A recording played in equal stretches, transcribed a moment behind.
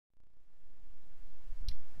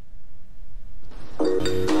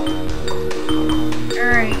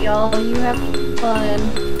y'all. You have fun.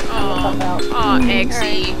 Aw,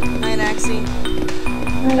 Axie. Night, Axie.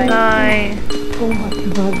 Night. Oh my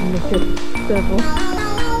god, look at Devil.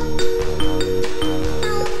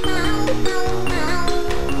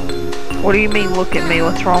 What do you mean, look at me?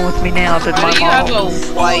 What's wrong with me now? Did Why my do you have mom... a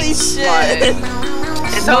white Holy spot? shit.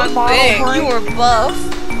 It's so thick. You were buff.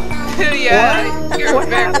 Yeah, you're What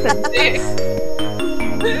very happened? thick.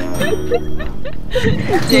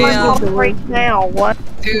 My Damn. mom right now, what?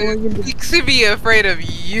 Dude, he should be afraid of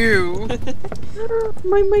you.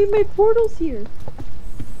 My portal's here.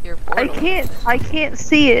 Your I portal. can't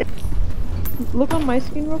see it. Look on my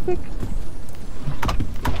screen real quick.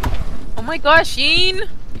 Oh my gosh, Sheen!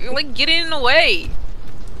 You're like getting in the way.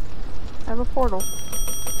 I have a portal.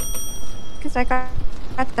 Because I got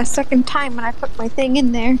the second time when I put my thing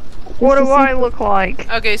in there. What do I look like?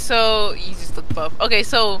 Okay, so you just look buff. Okay,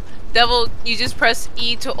 so Devil, you just press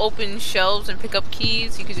E to open shelves and pick up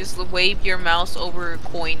keys. You can just wave your mouse over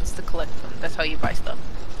coins to collect them. That's how you buy stuff.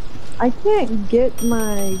 I can't get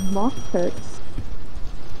my mock picks.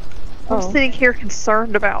 I'm sitting here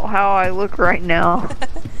concerned about how I look right now.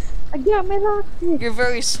 I got my lockpick. You're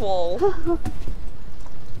very swole.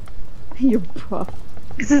 You're buff.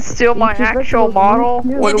 Is it still my Just like actual those model?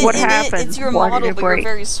 movies. What happened? It's your Why did model, it but you're break?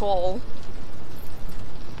 very swole.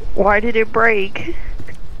 Why did it break?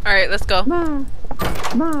 Alright, let's go. Ma,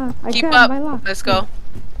 I Keep got up. my lockpick. Let's go.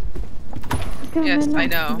 Got Yes, my I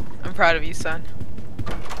know. I'm proud of you, son.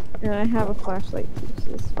 lockpick. And I have a flashlight too,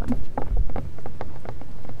 so it's fun.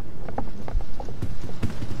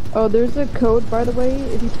 Oh, there's a code, by the way.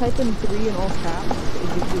 If you type in 3 in all caps, it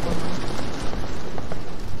gives you one.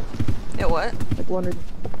 Yeah, what? Like one or...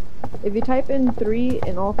 If you type in 3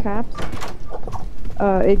 in all caps,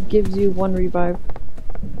 it gives you 1 revive.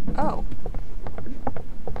 Oh.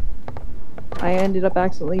 I ended up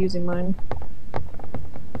accidentally using mine.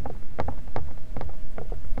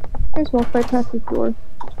 I just walked right past this door.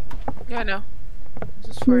 Yeah, I know.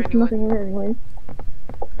 Just for There's anyone. nothing in it anyway.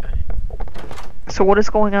 So what is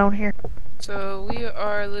going on here? So we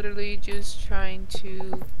are literally just trying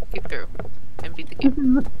to get through and beat the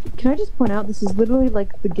game. Can I just point out, this is literally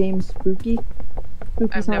like the game Spooky.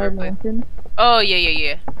 Spooky's I've never Haunted played. Mansion. Oh,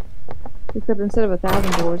 yeah. Except instead of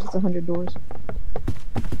 1,000 doors, it's 100 doors.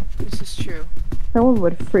 This is true. Someone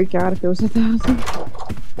would freak out if it was 1,000.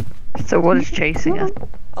 So what is chasing us?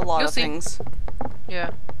 A lot You'll of see. things.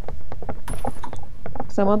 Yeah.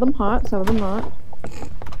 Some of them hot, some of them not.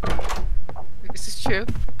 This is true.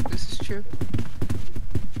 This is true.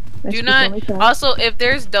 That's Do just not. only fact. Also, if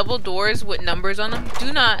there's double doors with numbers on them,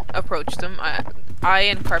 do not approach them. I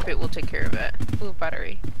and Carpet will take care of that. Ooh,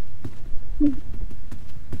 battery.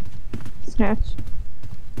 Snatch.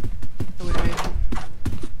 It would be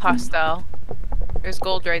hostile. There's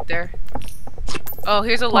gold right there. Oh,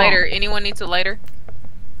 here's a lighter. Anyone needs a lighter?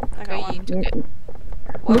 I got one. you took it.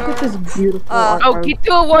 What Look at this beautiful Oh, artwork. get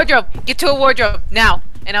to a wardrobe! Get to a wardrobe! Now!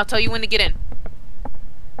 And I'll tell you when to get in.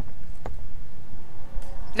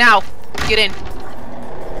 Now! Get in.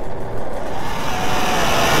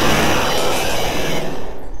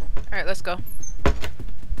 Alright, let's go.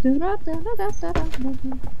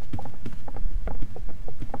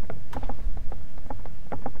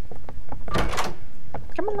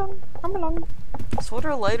 Come along, come along. So what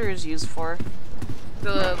are lighters used for?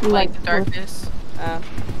 The light, Light the darkness. Oh.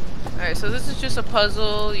 Alright, so this is just a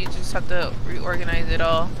puzzle. You just have to reorganize it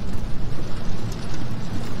all.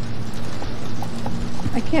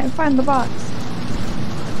 I can't find the box.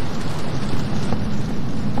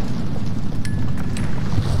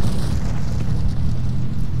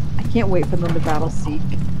 I can't wait for them to battle Seek.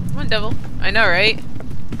 Come on, devil. I know, right?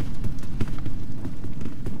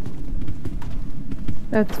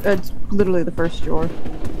 That's literally the first drawer.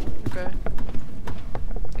 Okay.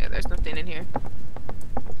 Yeah, there's nothing in here.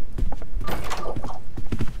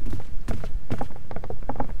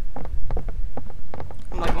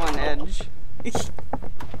 I'm like on edge.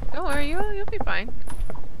 Don't worry, you'll be fine.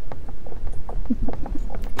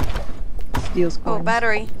 Steals Oh, coins.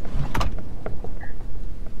 battery.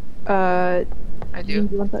 I Do do.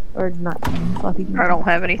 you want that? Or not? Fluffy? I don't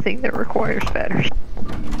have anything that requires batteries.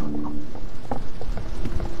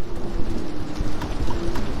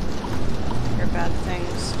 They're bad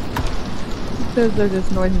things. Those are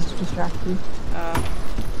just noises to distract you.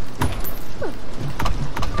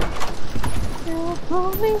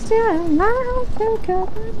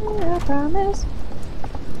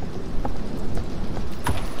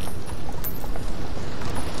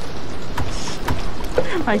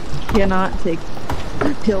 I cannot take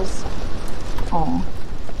pills. Aw.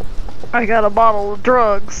 I got a bottle of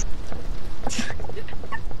drugs.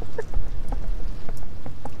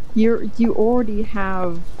 You already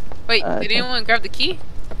have. Wait, did anyone grab the key?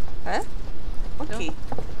 Huh? What No. key?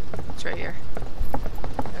 It's right here.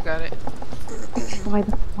 I got it. Why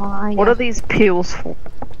the fly? What are these pills for?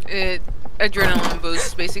 Adrenaline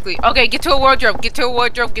boost, basically. Okay, get to a wardrobe. Get to a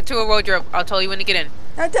wardrobe. Get to a wardrobe. I'll tell you when to get in.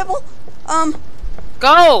 That devil.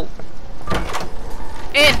 Go!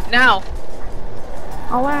 In now.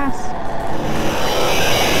 I'll ask.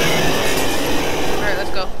 All right, let's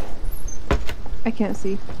go. I can't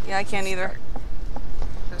see. Yeah, I can't either.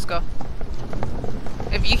 Let's go.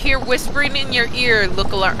 If you hear whispering in your ear,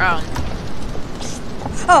 look around.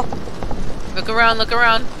 Oh, Look around. Look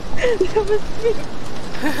around. That was me.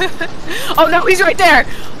 Oh no, he's right there!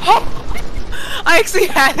 Oh, I actually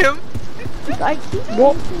had him. I keep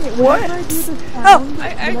What? thinking it. What? Whenever I do the sound, I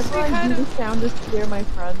whenever actually I had do him. the sound to scare my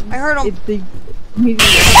friends, I heard him. They immediately.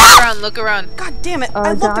 Look around. Look around. God damn it!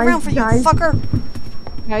 I looked guys, around for you, guys. fucker.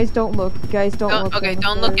 Guys, don't look. Guys, don't look. Okay,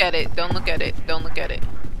 don't look at it. Don't look at it. Don't look at it.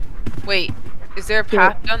 Wait, is there a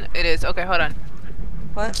path down? It is. Okay, hold on.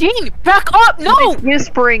 What? Gene, back up! No! He's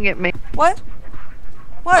whispering at me. What?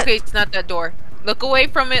 What? Okay, it's not that door. Look away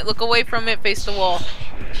from it. Look away from it. Face the wall.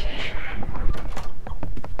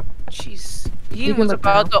 Jeez. He can was look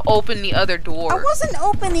about to open the other door. I wasn't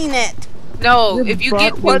opening it. No, Your if you butt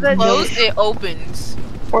get was too that close, noise? it opens.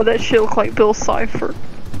 Or that shit look like Bill Cipher.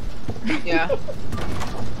 Yeah.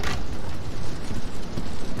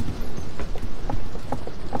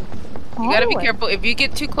 You gotta be Hallway, careful. If you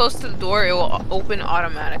get too close to the door, it will open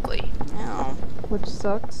automatically. No. which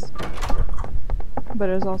sucks, but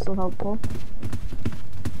is also helpful.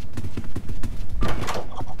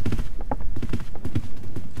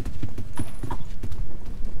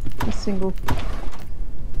 A single.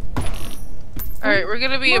 Alright, we're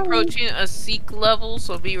gonna be approaching a seek level,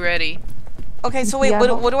 so be ready. Okay, so wait, Yeah.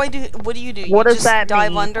 what do I do? What do you do? What you does just that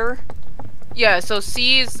dive mean? under? Yeah, so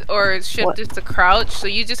C is, or shift What? is to crouch, so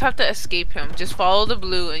you just have to escape him. Just follow the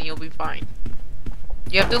blue and you'll be fine.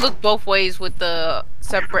 You have to look both ways with the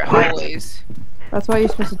separate hallways. That's why you're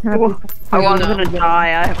supposed to turn Well, up. I You'll was know. gonna die.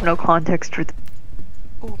 I have no context for.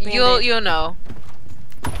 Ooh, You'll Band-Aid. know.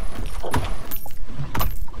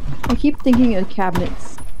 I keep thinking of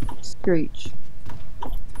cabinets screech.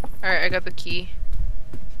 Alright, I got the key.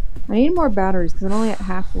 I need more batteries because I'm only at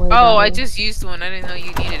halfway. Oh, I battery. just used one. I didn't know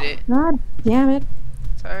you needed it. God damn it!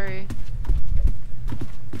 Sorry.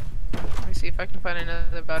 Let me see if I can find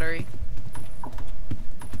another battery.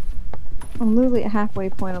 I'm literally at halfway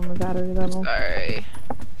point on the battery level. Sorry.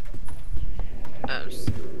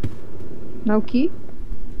 No key?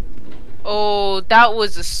 Oh, that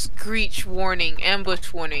was a screech warning.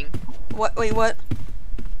 Ambush warning. What? Wait, what?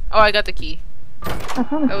 Oh, I got the key. I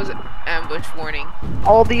found That was an ambush warning.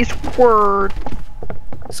 All these words.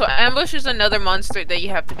 So ambush is another monster that you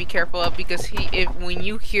have to be careful of because when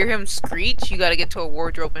you hear him screech, you gotta get to a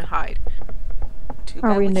wardrobe and hide. Too Are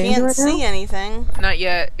bad we we named can't right now? see anything. Not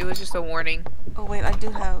yet. It was just a warning. Oh wait, I do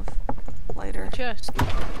have lighter. Chest.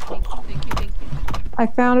 Thank you, thank you, thank you. I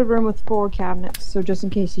found a room with 4 cabinets, so just in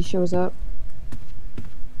case he shows up.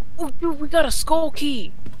 Oh, dude, we got a skull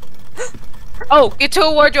key. Oh, get to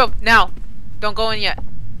a wardrobe now. Don't go in yet.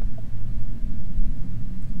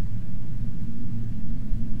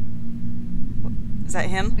 Is that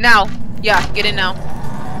him? Now. Yeah, get in now.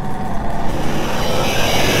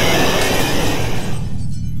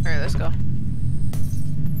 Alright, let's go.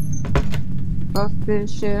 Fuck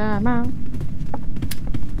this shit, I'm out.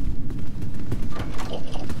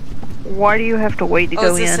 Why do you have to wait to Oh,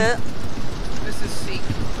 go is this in? it? This is Seek.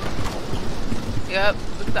 Yep,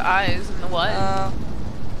 with the eyes and the what?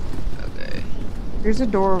 Okay. There's a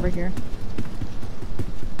door over here.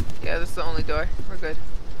 Yeah, this is the only door. We're good.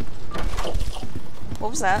 What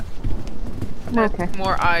was that? That's Okay.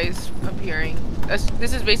 more eyes appearing.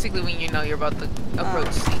 This is basically when you know you're about to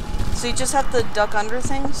approach Seek. So you just have to duck under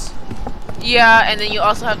things? Yeah, and then you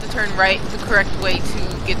also have to turn right the correct way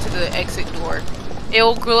to get to the exit door. It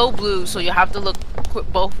will glow blue, so you have to look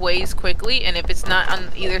both ways quickly, and if it's not on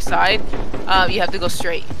either side, you have to go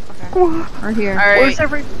straight. Right here. Alright.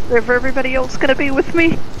 Where's everybody else gonna be with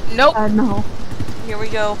me? Nope. No. Here we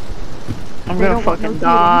go. I'm They gonna don't want fucking no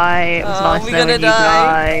die. It was Oh, nice we knowing gonna you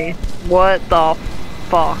die. What the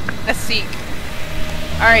fuck? Let's Seek.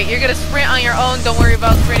 Alright, you're gonna sprint on your own. Don't worry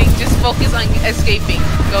about sprinting. Just focus on escaping.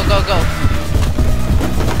 Go, go, go.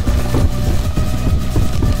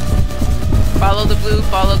 Follow the blue,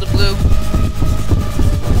 follow the blue.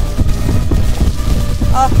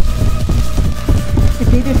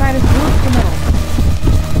 If either side is blue, it's the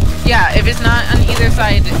middle. Yeah, if it's not on either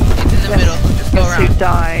side, it's in the middle. Just go Guess who around.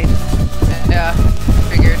 died? Yeah,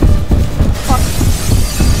 figured.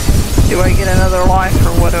 Do I get another life or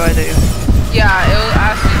what do I do? Yeah, it'll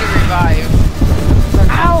ask you to revive.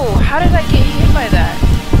 Ow! How did I get hit by that?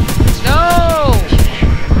 No!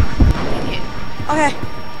 Dang it. Okay.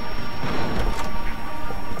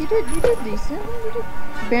 You did decent. You did.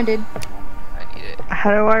 Band-aid. I need it.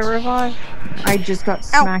 How do I revive? I just got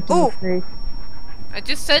Ow, smacked in ooh. the face. I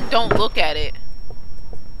just said don't look at it.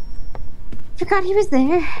 Forgot he was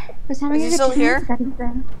there. Was having Is a he good still time. here? Forgot he was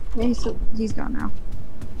there. Yeah, he's gone now.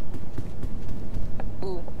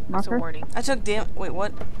 Ooh, that's a Marker? warning. I took damn. Wait,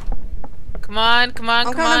 what? Come on, come on,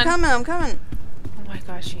 I'm come on. coming. I'm coming. Oh my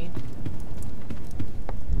gosh, Sheen.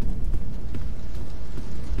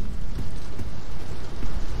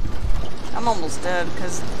 I'm almost dead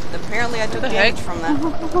because apparently I took the damage heck? from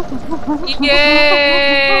that.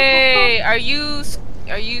 Yay! Are you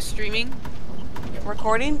streaming?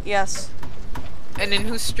 Recording? Yes. And then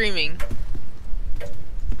who's streaming? I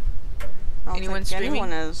don't Anyone think streaming?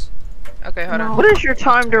 anyone is. Okay, hold on. What does your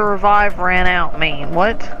time to revive ran out mean?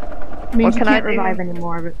 What? I mean, What you can I can't do? revive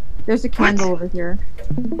anymore, but there's a candle over here.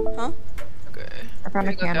 Huh? Okay. I found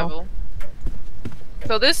Here a you go, candle. Devil.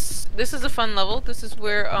 So this is a fun level. This is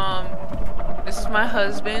where this is my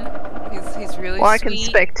husband. He's really Well, I can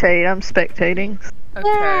sweet. spectate. I'm spectating.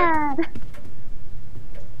 Okay.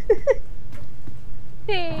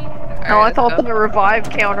 Yeah. No, I thought the revive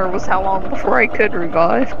counter was how long before I could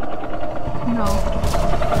revive. No.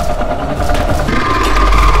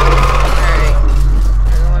 Alright.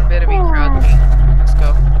 Everyone better be proud of me. Let's go.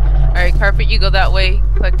 Alright, Carpet, you go that way.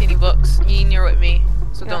 Collect any books. Yeen, you're with me.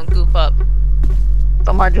 So Yeah. don't goof up.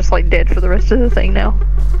 So am I just like dead for the rest of the thing now?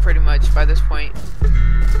 Pretty much by this point.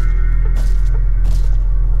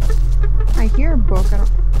 I hear a book. I don't.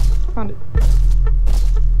 Found it.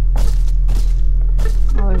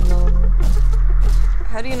 Oh, there's no one here.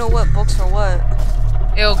 How do you know what books are what?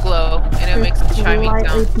 It'll glow and it makes a chiming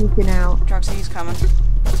Lightly sound. peeking out. Droxy, he's coming.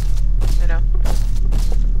 You know?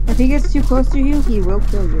 If he gets too close to you, he will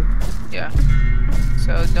kill you. Yeah.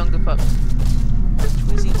 So don't goof up. Which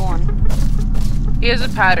way is he going? He has a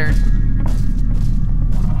pattern.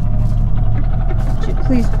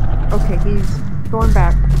 Please. Okay, he's going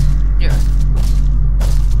back. Yeah.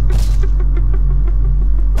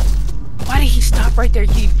 Why did he stop right there?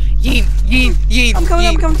 Yeen, Yeen, Yeen, Yeen. I'm coming,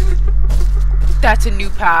 Yeen. I'm coming. That's a new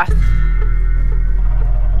path.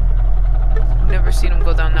 Never seen him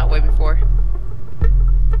go down that way before.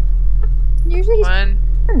 Usually he's. One.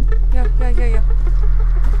 Yeah.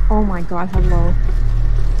 Oh my god, hello.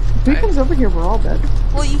 If he Okay. comes over here, we're all dead.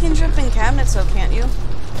 Well, you can jump in cabinets though, can't you?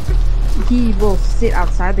 He will sit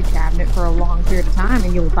outside the cabinet for a long period of time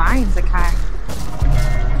and you'll die in the kayak.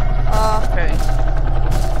 Okay.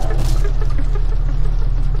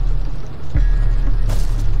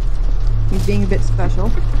 He's being a bit special.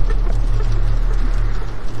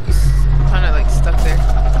 He's kind of like stuck there.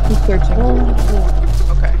 He's searching.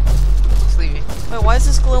 Okay. Just leaving. Wait, why is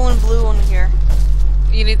this glowing blue on here?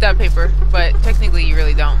 You need that paper, but technically you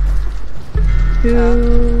really don't.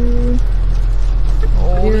 2,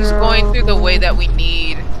 Oh, he's going through the way that we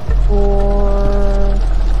need. 4,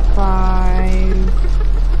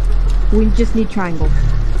 5. We just need triangle.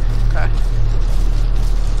 Okay.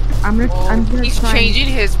 I'm gonna He's try changing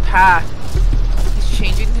his path. He's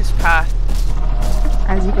changing his path.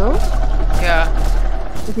 as he goes. Yeah.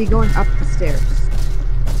 Is he going up the stairs?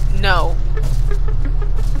 No.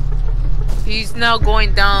 He's now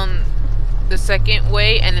going down the second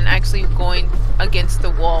way and then actually going against the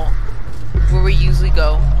wall where we usually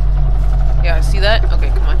go. Yeah, see that? Okay,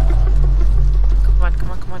 come on. Come on,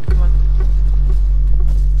 come on, come on, come on.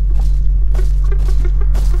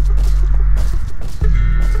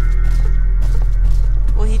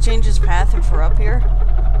 Will he change his path if we're up here?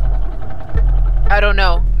 I don't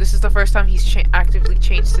know. This is the first time he's actively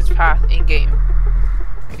changed his path in game.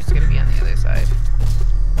 He's gonna be on the other side.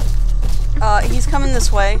 He's coming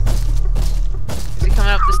this way. Is he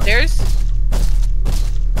coming up the stairs?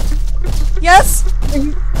 Yes!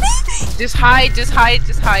 Just hide, just hide,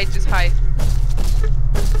 just hide, just hide.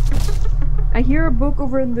 I hear a book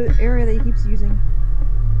over in the area that he keeps using.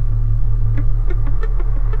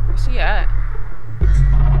 Where's he at?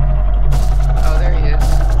 Oh, there he is.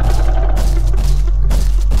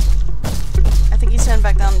 I think he's heading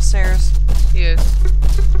back down the stairs. He is.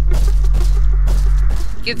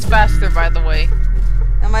 Gets faster, by the way.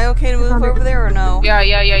 Am I okay to move over there or no?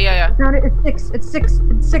 Yeah. Found it. It's 6.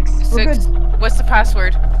 It's 6. We're 6. good. What's the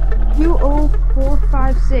password?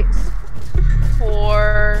 20456.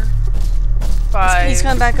 4, 5, He's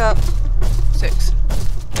coming back up. 6.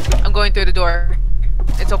 I'm going through the door.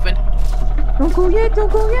 It's open. Don't go yet.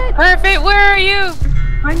 Don't go yet. Perfect, where are you?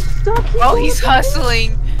 I'm stuck here. Oh, he's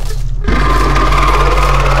hustling.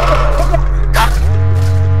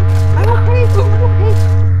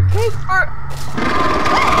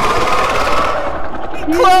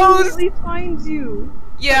 Close. He finds you.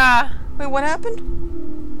 Yeah. Wait, what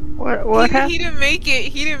happened? What happened? He didn't make it.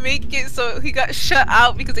 He didn't make it, so he got shut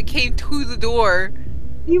out because it came to the door.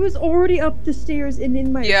 He was already up the stairs and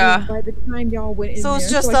in my room by the time y'all went in So it's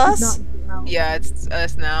there. just I could us? not get out. Yeah, it's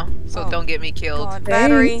us now. So Oh, don't get me killed. God,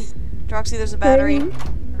 battery. Droxy, there's a battery. Hey,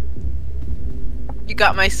 You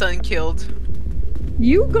got my son killed.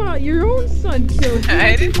 you got your own son killed. He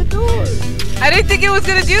I opened the door. I didn't think it was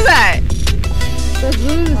gonna do that. That's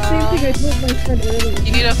literally the same thing I told my friend earlier.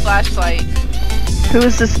 You need a flashlight. Who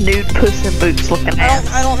is this nude Puss in Boots looking at?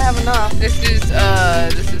 I don't have enough. This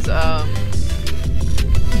is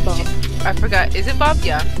Bob. I forgot. Is it Bob?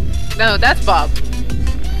 Yeah. No, that's Bob.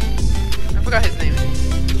 I forgot his name.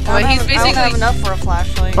 But he's I don't have basically enough for a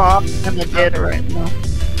flashlight. Bob, I'm dead right now.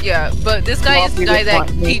 yeah. But this guy is the Bob, guy you that look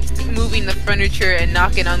like me. keeps moving the furniture and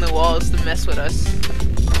knocking on the walls to mess with us.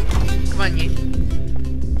 Come on, you.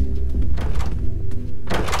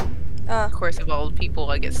 Of course, of all the people,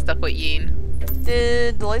 I get stuck with Yin.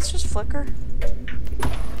 Did the lights just flicker?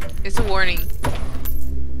 It's a warning.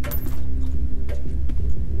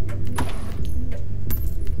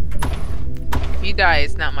 If you die,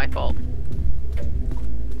 it's not my fault.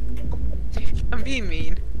 I'm being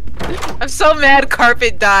mean. I'm so mad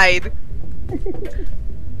Carpet died.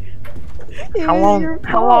 How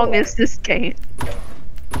long is this game?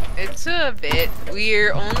 It's a bit.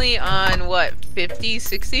 We're only on, what, 50,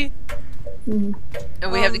 60? Mhm.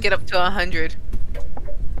 And we have to get up to 100.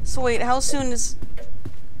 So wait, how soon is...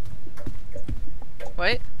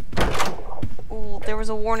 What? Well, there was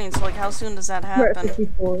a warning, so like how soon does that We're at happen?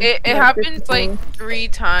 54. It We're at happens 54. like 3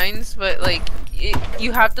 times, but like,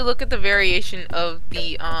 you have to look at the variation of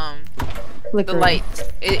the Flickering.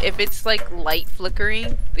 light. If it's like light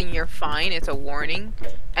flickering, then you're fine. It's a warning.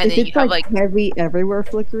 And If then you it's have like like, heavy everywhere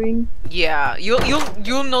flickering. yeah,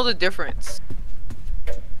 you'll know the difference.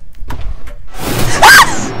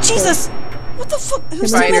 Jesus! What the fuck?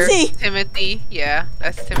 Who's Spider. Timothy? Timothy, yeah,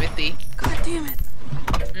 that's Timothy. God damn it.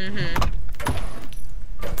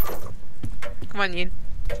 Come on, Yin.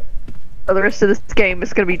 For the rest of this game,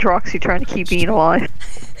 it's gonna be Droxy trying to keep Ian alive.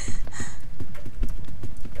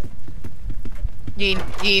 Yin,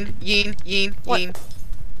 Yin, Yin, Yin, What? Yin.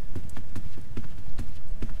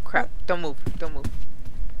 Crap, don't move, don't move.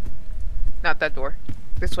 Not that door.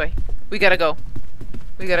 This way. We gotta go.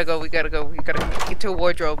 We gotta go, we gotta go, we gotta get to a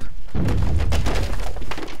wardrobe.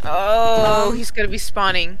 Oh, he's gonna be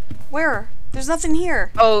spawning. Where? There's nothing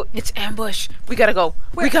here. Oh, it's ambush. We gotta go.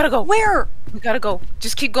 Where? We gotta go. Where? We gotta go.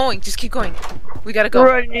 Just keep going, just keep going. We gotta go.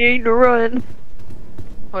 Run, you need to run.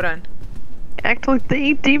 Hold on. Act like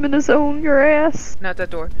the demon is on your ass. Not that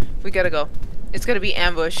door. We gotta go. It's gonna be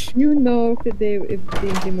ambush. You know if the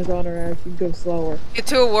engine was on our ass, you'd go slower. Get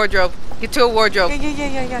to a wardrobe. Get to a wardrobe.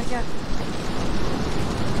 Yeah.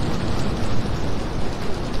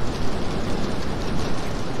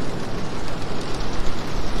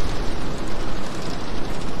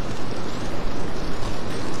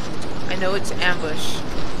 I know it's ambush.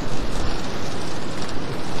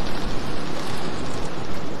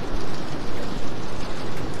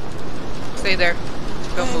 Stay there.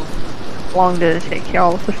 Don't move. How long did it take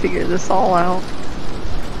y'all to figure this all out?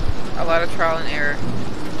 A lot of trial and error.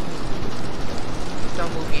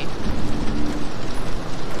 Don't move me.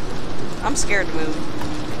 I'm scared to move.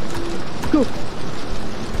 Cool.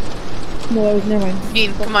 No, that was never mind.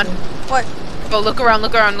 Dean, come on. What? Go, look around,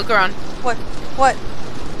 look around, look around. What? What?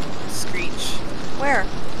 Screech. Where?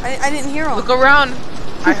 I didn't hear him. Look around.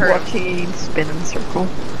 I heard him. Watching spin in a circle.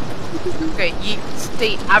 Okay, you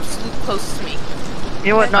stay absolute close to me. You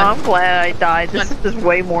know what? No, Come on. I'm glad I died. This Come is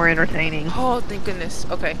way more entertaining. Oh, thank goodness.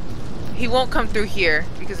 Okay. He won't come through here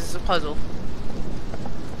because it's a puzzle.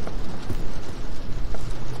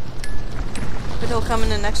 But he'll come in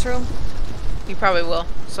the next room. He probably will.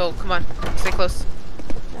 So, come on. Stay close.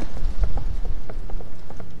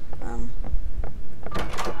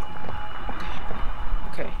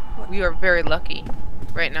 Okay. We are very lucky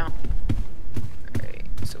right now. Alright,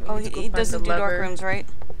 so we Oh, need to go he find doesn't the do dark lever. rooms, right?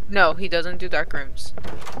 No, he doesn't do dark rooms.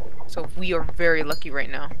 So we are very lucky right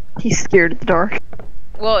now. He's scared of the dark.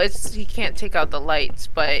 Well, it's he can't take out the lights,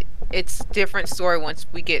 but it's different story once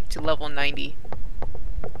we get to level 90.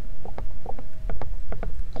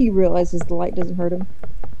 He realizes the light doesn't hurt him.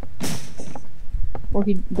 Or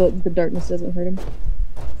the darkness doesn't hurt him.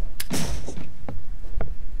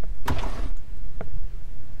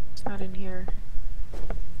 It's not in here.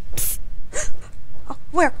 Oh,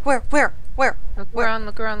 where? Look around,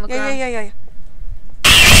 look around, look around. Yeah.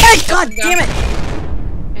 dead! God damn it!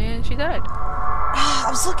 And she died. I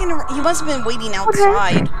was looking around. He must have been waiting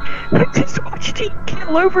outside. I just watched you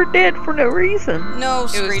kill over dead for no reason. No,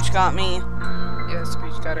 Screech got me. Yeah,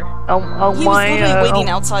 Screech got her. He was literally waiting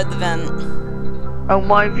outside the vent. On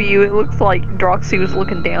my view, it looks like Droxy was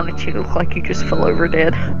looking down at you. It looked like you just fell over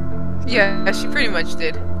dead. Yeah, she pretty much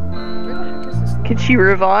did. Where the heck is this? Can she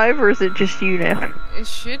revive, or is it just you now? It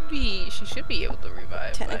should be. She should be able to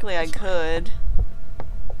revive. Technically, I could.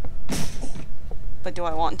 But do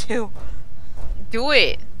I want to? Do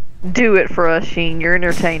it. Do it for us, Sheen. You're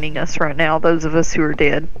entertaining us right now, those of us who are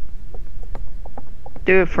dead.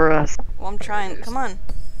 Do it for us. Well, I'm trying. Come on.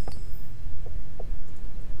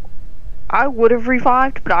 I would have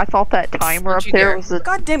revived, but I thought that timer up Don't you there dare. Oh, was a...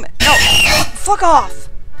 God damn it. No! Fuck off!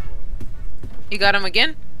 You got him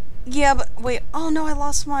again? Yeah, but wait. Oh no, I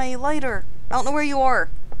lost my lighter. I don't know where you are.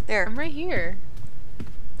 There. I'm right here.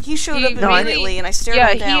 He showed He up really- immediately, and I stared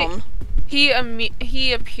yeah, him down.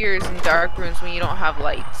 He appears in dark rooms when you don't have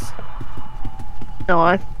lights. No,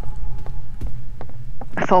 I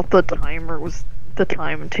thought the timer was the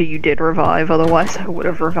time until you did revive, otherwise I would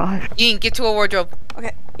have revived. Ying, get to a wardrobe.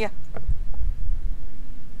 Okay, yeah.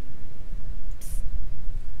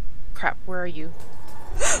 Crap, where are you?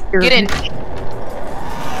 You're- Get in.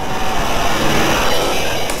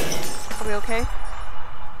 Are we okay?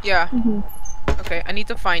 Yeah. Mhm. Okay, I need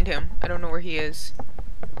to find him. I don't know where he is.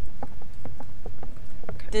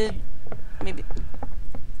 Did maybe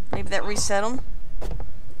that reset him?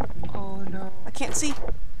 Oh no. I can't see.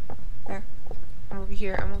 There. I'm over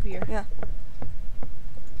here. I'm over here. Yeah.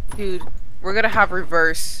 Dude, we're gonna have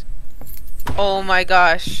reverse. Oh my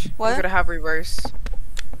gosh. What? We're gonna have reverse.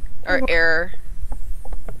 Or error.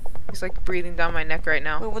 He's like breathing down my neck right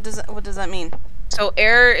now. Wait, what does that mean? So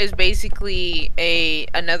error is basically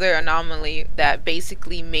another anomaly that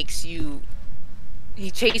basically makes you. He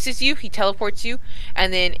chases you, he teleports you,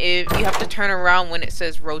 and then if you have to turn around when it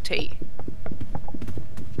says rotate.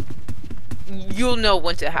 You'll know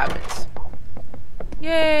once it happens.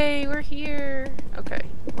 Yay, we're here. Okay.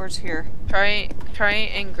 Where's here? Try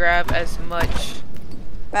and grab as much.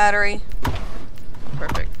 Battery.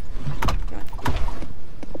 Perfect.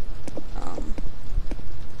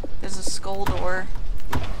 There's a skull door.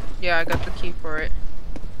 Yeah, I got the key for it.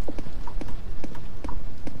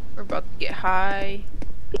 We're about to get high.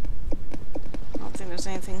 I don't think there's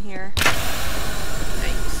anything here.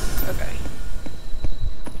 Nice. Okay.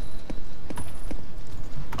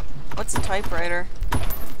 What's a typewriter?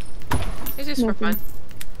 It's just for Nothing. fun.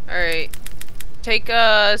 Alright. Take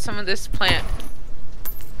some of this plant.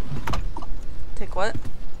 Take what?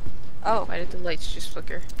 Oh, Why did the lights just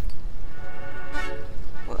flicker?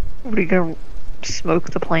 What are you gonna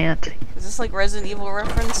smoke the plant? is this like Resident Evil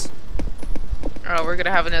reference? Oh, we're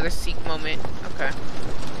gonna have another seek moment. Okay.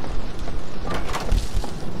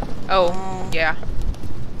 Oh, yeah.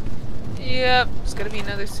 Yep, it's gonna be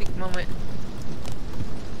another seek moment.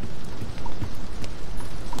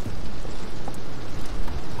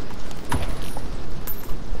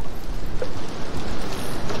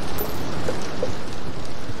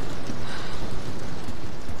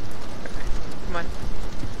 Come on.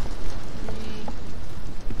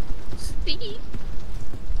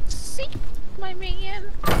 See, my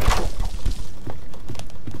man.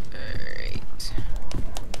 Alright.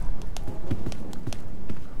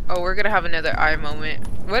 Oh, we're gonna have another eye moment.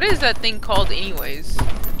 What is that thing called anyways?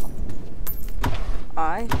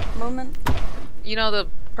 Eye moment? You know the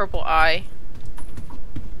purple eye?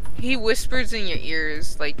 He whispers in your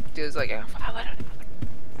ears, like, does like a...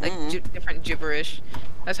 Like, different gibberish.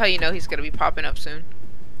 That's how you know he's gonna be popping up soon.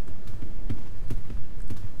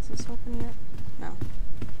 Is this open yet? No.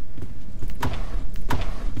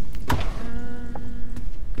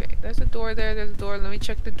 Okay, there's a door there, there's a door. Let me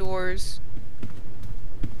check the doors.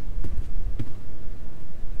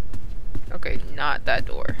 Okay, not that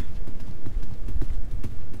door.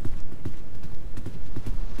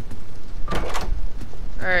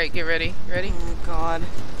 Alright, get ready. You ready? Oh god.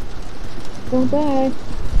 Don't die.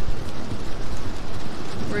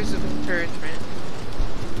 Words of encouragement.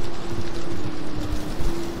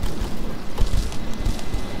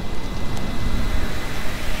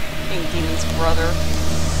 King Demon's brother.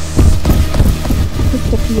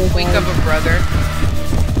 Picked up your Wake up guard. a brother.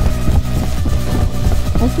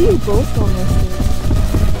 I see you both on this thing.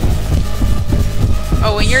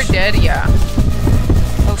 Oh, when you're dead, yeah.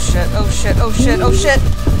 Oh shit, oh shit, oh shit, oh shit!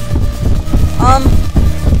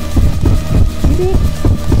 You did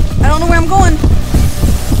I don't know where I'm going!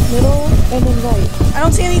 middle and then right. I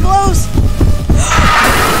don't see any glows!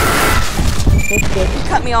 That's good.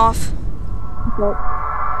 Cut me off. Well,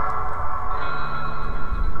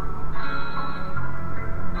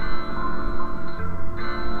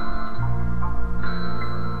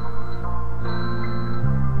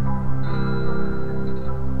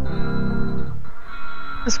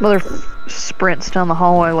 This mother sprints down the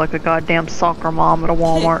hallway like a goddamn soccer mom at a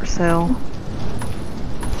Walmart sale.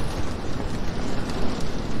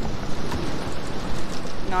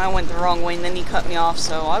 No, I went the wrong way and then he cut me off,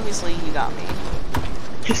 so obviously you got me.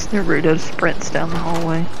 Just Naruto sprints down the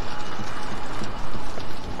hallway.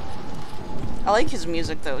 I like his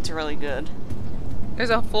music though, it's really good.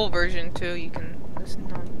 There's a full version too, you can listen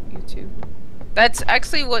on YouTube. That's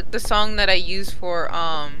actually what the song that I use for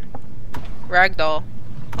Ragdoll.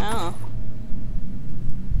 Oh.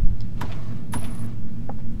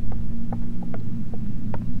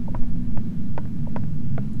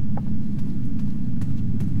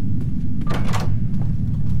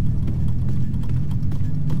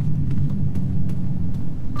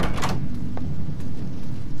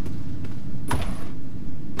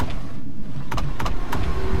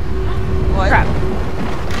 What? Crap.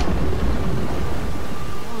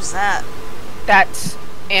 What was that? That's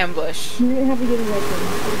ambush. You're gonna have to get a weapon.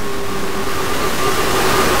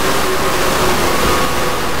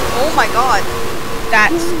 Oh my god.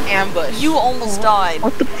 That's ambush. You almost died.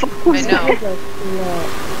 What the fuck was I that? know. That's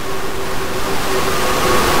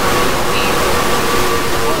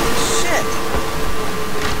Holy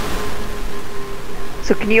shit.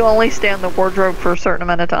 So can you only stay in the wardrobe for a certain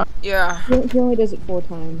amount of time? Yeah. He only does it 4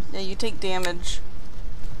 times. Yeah, you take damage.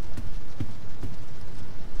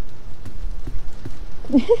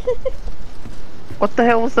 What the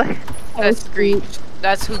hell was that? That's Screech.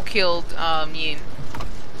 That's who killed Yin.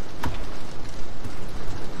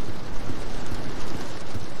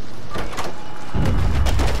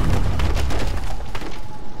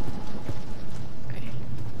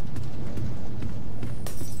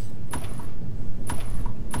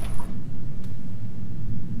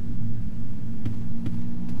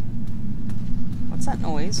 What's that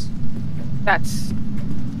noise? That's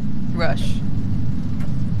Rush.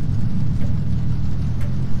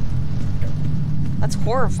 That's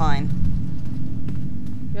horrifying.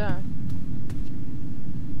 Yeah.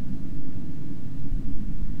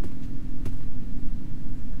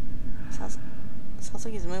 Sounds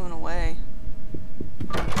like he's moving away.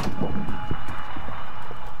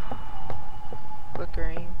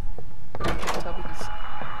 Flickering. But I can't tell because...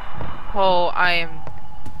 Oh, I am...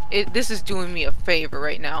 This is doing me a favor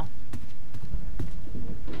right now.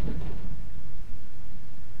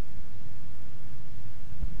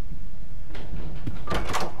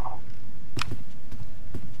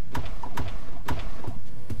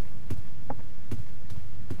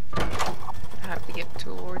 I have to get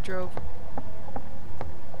to a wardrobe.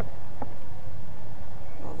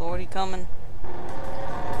 Oh lord, he coming.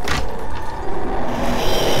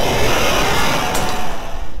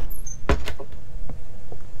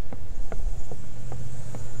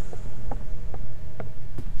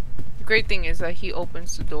 The great thing is that he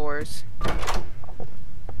opens the doors.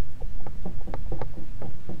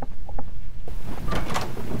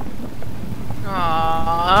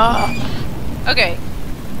 Aww. Okay.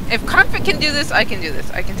 If Carpet can do this, I can do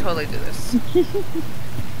this. I can totally do this. I can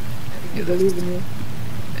do I believe this. in you.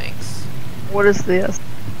 Thanks. What is this?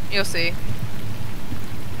 You'll see.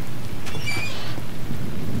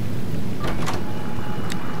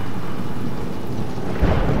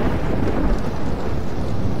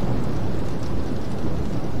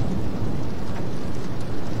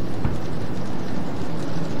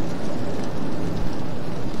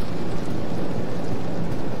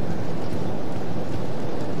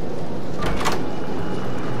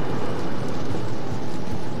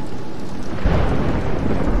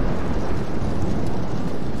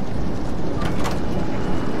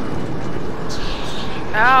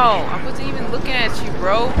 Ow! I wasn't even looking at you,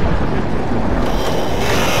 bro.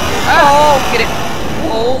 Oh! Get it!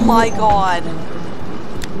 Oh my god.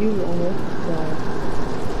 You almost died.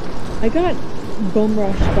 I got bum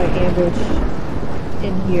rushed by ambush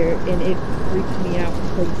in here, and it freaked me out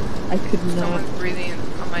because I could not. Someone's breathing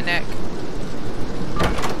on my neck.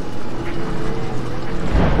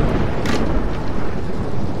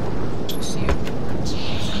 Just you.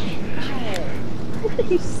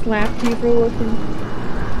 He slapped you for looking.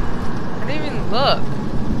 I didn't even look.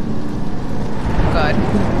 Oh god.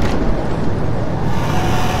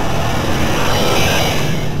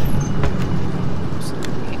 I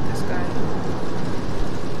hate this guy.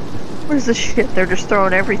 What is this shit? They're just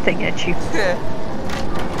throwing everything at you. Is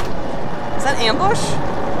that ambush?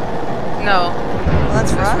 No. Oh,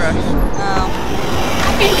 that's That's Rush? Rush. Oh.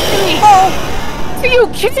 Are you kidding me? Oh! Are you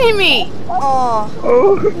kidding me? Oh.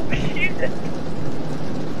 Oh shit.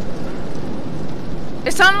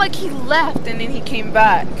 It sounded like he left and then he came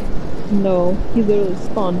back. No, he literally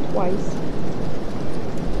spawned twice.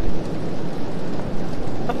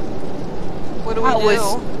 What do we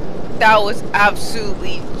do? That was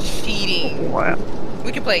absolutely cheating. Wow.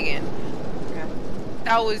 We can play again. Okay.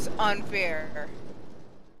 That was unfair.